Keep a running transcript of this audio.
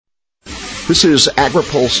This is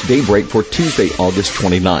AgriPulse Daybreak for Tuesday, August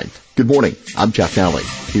 29th. Good morning. I'm Jeff Nally.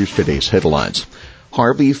 Here's today's headlines.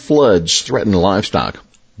 Harvey floods threaten livestock.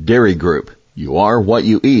 Dairy Group. You are what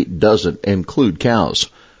you eat doesn't include cows.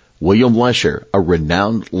 William Lesher, a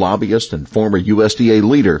renowned lobbyist and former USDA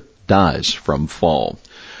leader, dies from fall.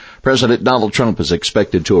 President Donald Trump is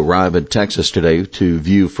expected to arrive in Texas today to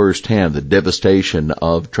view firsthand the devastation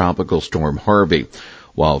of Tropical Storm Harvey.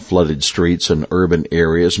 While flooded streets and urban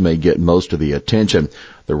areas may get most of the attention,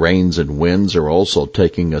 the rains and winds are also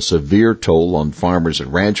taking a severe toll on farmers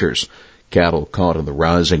and ranchers. Cattle caught in the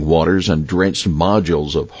rising waters and drenched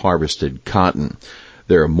modules of harvested cotton.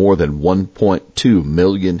 There are more than 1.2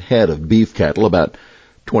 million head of beef cattle, about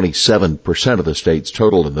 27% of the state's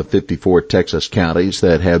total in the 54 Texas counties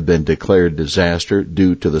that have been declared disaster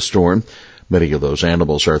due to the storm. Many of those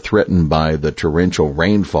animals are threatened by the torrential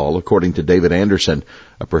rainfall, according to David Anderson,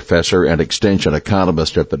 a professor and extension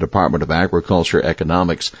economist at the Department of Agriculture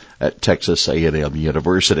Economics at Texas A&M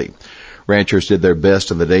University. Ranchers did their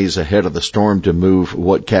best in the days ahead of the storm to move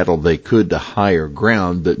what cattle they could to higher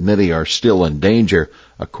ground, but many are still in danger,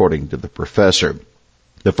 according to the professor.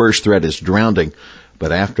 The first threat is drowning,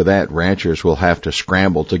 but after that, ranchers will have to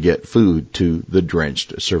scramble to get food to the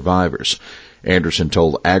drenched survivors. Anderson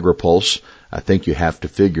told AgriPulse, I think you have to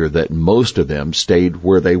figure that most of them stayed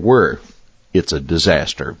where they were. It's a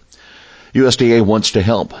disaster. USDA wants to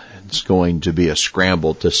help. It's going to be a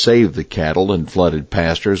scramble to save the cattle in flooded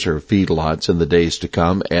pastures or feedlots in the days to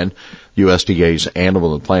come, and USDA's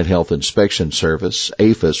Animal and Plant Health Inspection Service,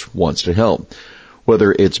 APHIS, wants to help.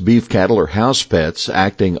 Whether it's beef cattle or house pets,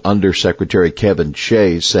 Acting Undersecretary Kevin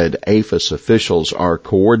Shea said APHIS officials are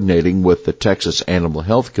coordinating with the Texas Animal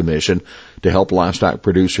Health Commission to help livestock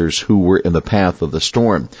producers who were in the path of the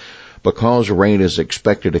storm. Because rain is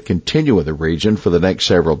expected to continue in the region for the next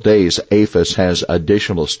several days, APHIS has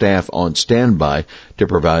additional staff on standby to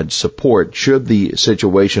provide support should the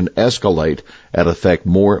situation escalate and affect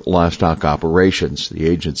more livestock operations, the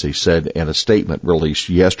agency said in a statement released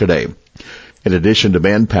yesterday. In addition to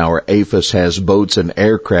manpower, APHIS has boats and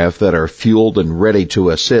aircraft that are fueled and ready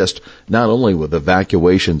to assist not only with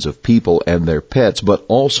evacuations of people and their pets, but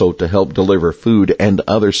also to help deliver food and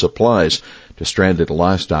other supplies to stranded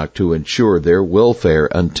livestock to ensure their welfare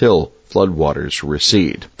until floodwaters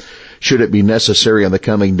recede. Should it be necessary in the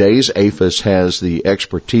coming days, APHIS has the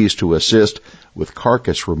expertise to assist with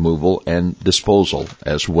carcass removal and disposal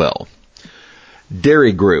as well.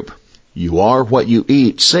 Dairy Group. You are what you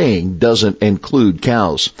eat saying doesn't include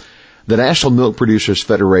cows. The National Milk Producers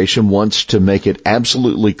Federation wants to make it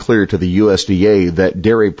absolutely clear to the USDA that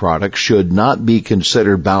dairy products should not be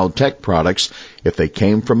considered biotech products if they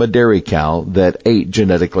came from a dairy cow that ate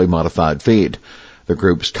genetically modified feed. The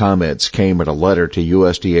group's comments came in a letter to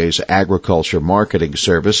USDA's Agriculture Marketing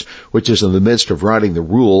Service, which is in the midst of writing the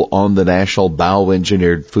rule on the National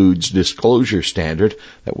Bioengineered Foods Disclosure Standard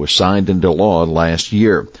that was signed into law last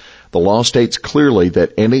year. The law states clearly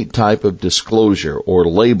that any type of disclosure or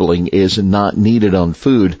labeling is not needed on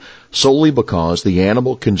food solely because the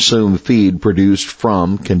animal consumed feed produced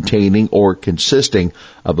from, containing, or consisting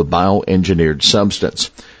of a bioengineered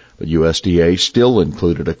substance. But USDA still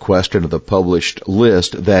included a question of the published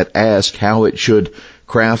list that asked how it should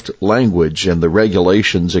craft language in the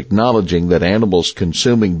regulations acknowledging that animals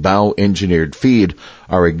consuming bioengineered feed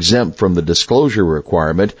are exempt from the disclosure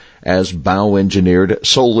requirement as bioengineered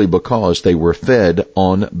solely because they were fed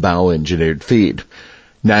on bioengineered feed.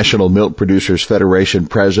 National Milk Producers Federation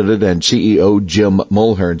President and CEO Jim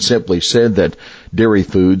Mulhern simply said that dairy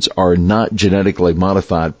foods are not genetically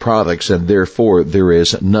modified products and therefore there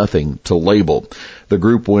is nothing to label. The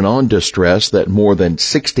group went on to stress that more than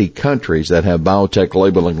 60 countries that have biotech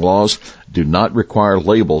labeling laws do not require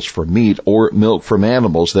labels for meat or milk from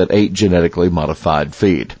animals that ate genetically modified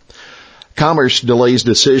feed. Commerce delays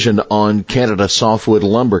decision on Canada softwood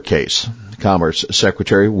lumber case. Commerce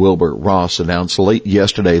Secretary Wilbur Ross announced late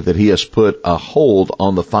yesterday that he has put a hold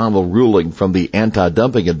on the final ruling from the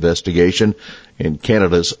anti-dumping investigation in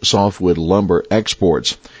Canada's softwood lumber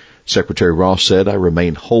exports. Secretary Ross said, I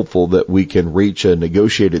remain hopeful that we can reach a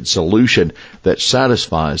negotiated solution that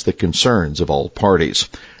satisfies the concerns of all parties.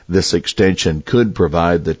 This extension could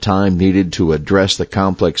provide the time needed to address the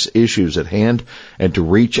complex issues at hand and to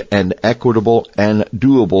reach an equitable and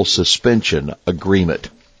doable suspension agreement.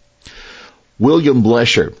 William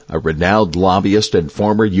Lesher, a renowned lobbyist and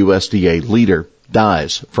former USDA leader,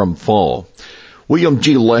 dies from fall. William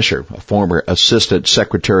G. Lesher, a former Assistant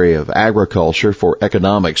Secretary of Agriculture for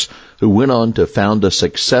Economics, who went on to found a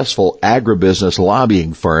successful agribusiness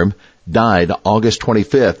lobbying firm, died August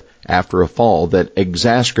 25th after a fall that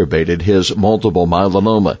exacerbated his multiple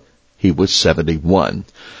myeloma. He was 71.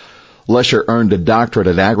 Lesher earned a doctorate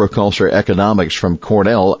in agriculture economics from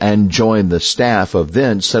Cornell and joined the staff of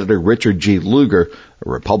then Senator Richard G. Lugar, a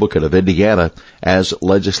Republican of Indiana, as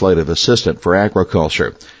legislative assistant for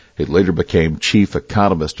agriculture. He later became chief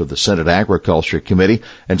economist of the Senate Agriculture Committee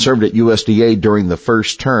and served at USDA during the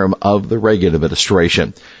first term of the Reagan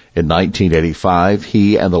administration. In 1985,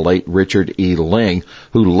 he and the late Richard E. Ling,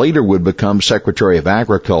 who later would become Secretary of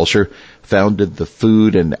Agriculture, founded the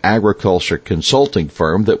food and agriculture consulting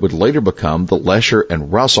firm that would later become the Lesher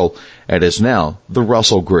and Russell and is now the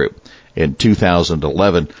Russell Group. In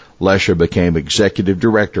 2011, Lesher became executive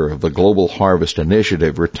director of the Global Harvest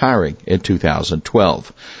Initiative, retiring in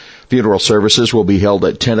 2012. Funeral services will be held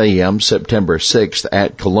at 10 a.m. September 6th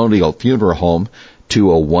at Colonial Funeral Home,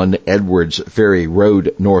 201 Edwards Ferry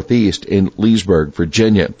Road Northeast in Leesburg,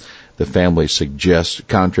 Virginia. The family suggests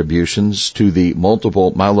contributions to the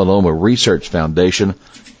Multiple Myeloma Research Foundation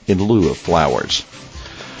in lieu of flowers.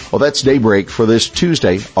 Well, that's Daybreak for this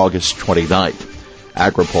Tuesday, August 29th.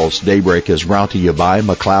 AgriPulse Daybreak is brought to you by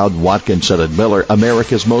McLeod, Watkinson & Miller,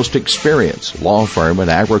 America's most experienced law firm in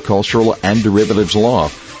agricultural and derivatives law,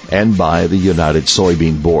 and by the United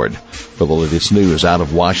Soybean Board. For the latest news out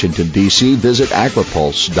of Washington, D.C., visit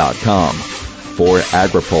agripulse.com. For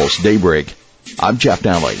AgriPulse Daybreak, I'm Jeff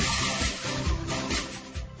Nally.